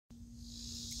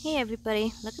Hey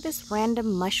everybody, look at this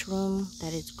random mushroom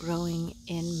that is growing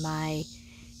in my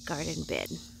garden bed.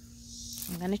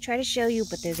 I'm going to try to show you,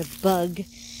 but there's a bug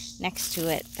next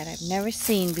to it that I've never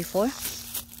seen before.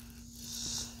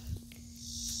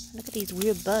 Look at these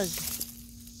weird bugs.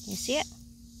 Can you see it?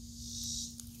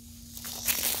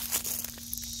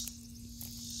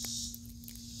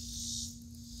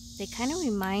 They kind of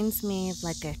reminds me of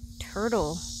like a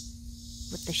turtle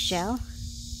with the shell.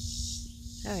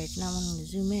 Sorry, it's not wanting to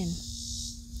zoom in.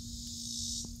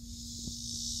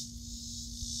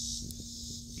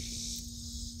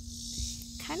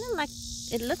 Kind of like,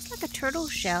 it looks like a turtle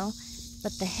shell,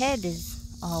 but the head is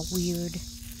all weird.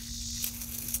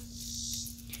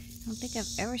 I don't think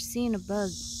I've ever seen a bug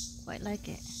quite like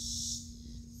it.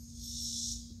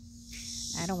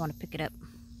 I don't want to pick it up.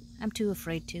 I'm too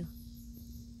afraid to.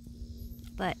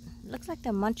 But it looks like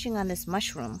they're munching on this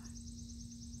mushroom.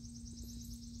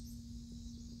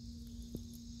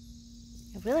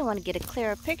 I really want to get a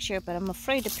clearer picture, but I'm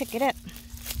afraid to pick it up.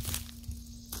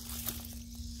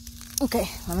 Okay,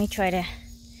 let me try to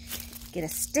get a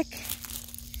stick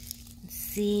and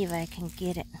see if I can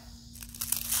get it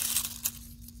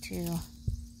to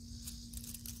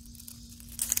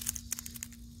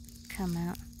come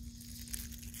out.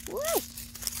 Woo!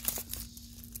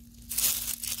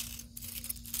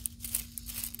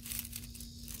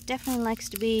 Definitely likes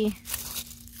to be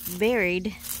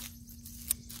buried.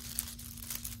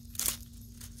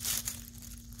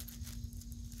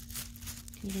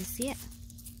 Can you guys see it?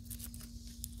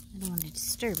 I don't want to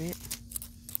disturb it.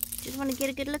 Just want to get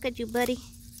a good look at you, buddy.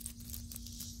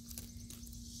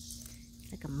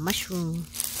 Like a mushroom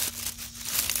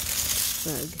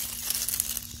bug.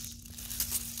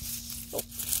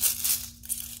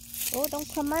 Oh, don't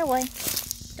come my way.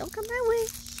 Don't come my way.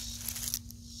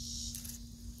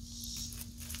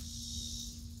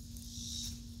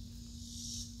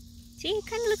 See, it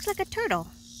kind of looks like a turtle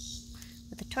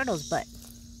with a turtle's butt.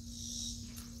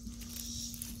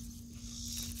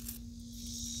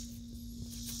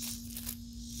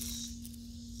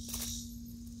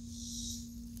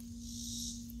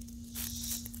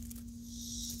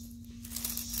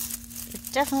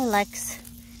 It definitely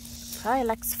probably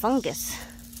likes fungus.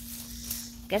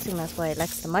 I'm guessing that's why it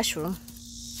likes the mushroom.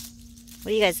 What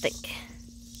do you guys think?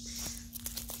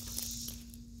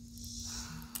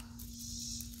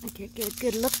 I can't get a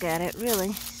good look at it,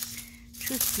 really.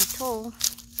 Truth be told.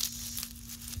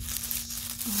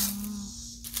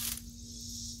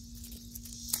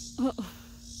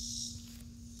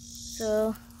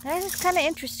 So, that is kind of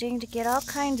interesting to get all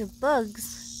kinds of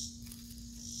bugs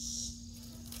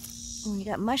when you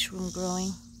got mushroom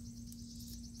growing.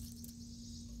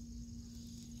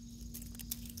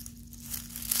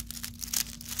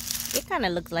 It kind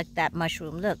of looks like that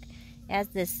mushroom. Look, it has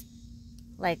this,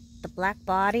 like the black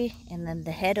body and then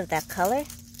the head of that color.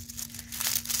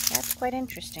 That's quite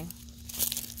interesting.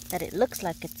 That it looks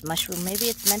like it's mushroom. Maybe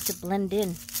it's meant to blend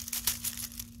in.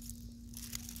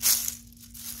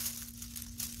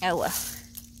 Oh well.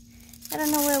 I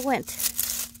don't know where it went.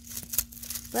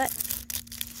 But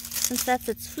since that's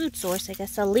its food source, I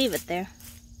guess I'll leave it there.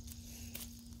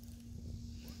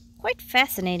 Quite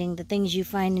fascinating, the things you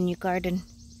find in your garden.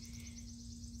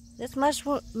 This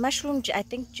mushroom, I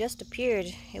think, just appeared.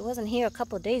 It wasn't here a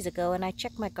couple of days ago, and I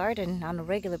check my garden on a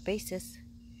regular basis.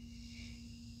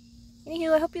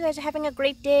 Anywho, I hope you guys are having a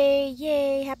great day.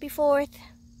 Yay! Happy 4th.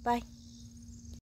 Bye.